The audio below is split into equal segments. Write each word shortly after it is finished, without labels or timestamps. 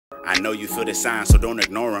I know you feel the signs, so don't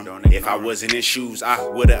ignore them. If I wasn't in shoes, I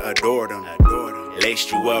would've adored them.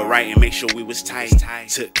 Laced you up right and make sure we was tight.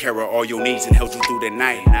 Took care of all your needs and held you through the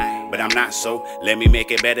night. But I'm not, so let me make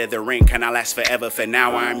it better. The ring cannot last forever. For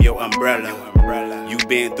now, I'm your umbrella. You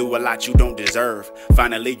been through a lot you don't deserve.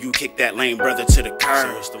 Finally, you kicked that lame brother to the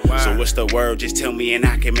curb. So what's the word? Just tell me and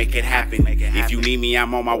I can make it happen. If you need me,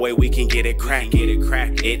 I'm on my way. We can get it cracked.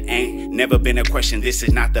 It ain't never been a question. This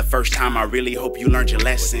is not the first time. I really hope you learned your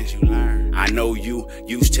lesson. I know you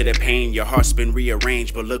used to the pain. Your heart's been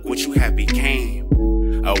rearranged, but look what you have became.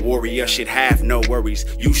 A warrior should have no worries.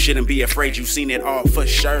 You shouldn't be afraid, you've seen it all for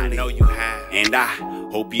sure. I know you have. And I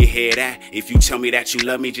hope you hear that. If you tell me that you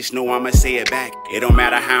love me, just know I'ma say it back. It don't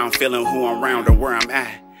matter how I'm feeling, who I'm around, or where I'm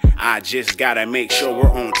at. I just gotta make sure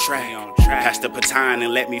we're on track. Pass the baton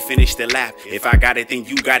and let me finish the lap. If I got it, then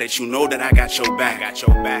you got it. You know that I got your back.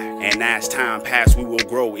 And as time passes, we will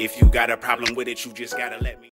grow. If you got a problem with it, you just gotta let me.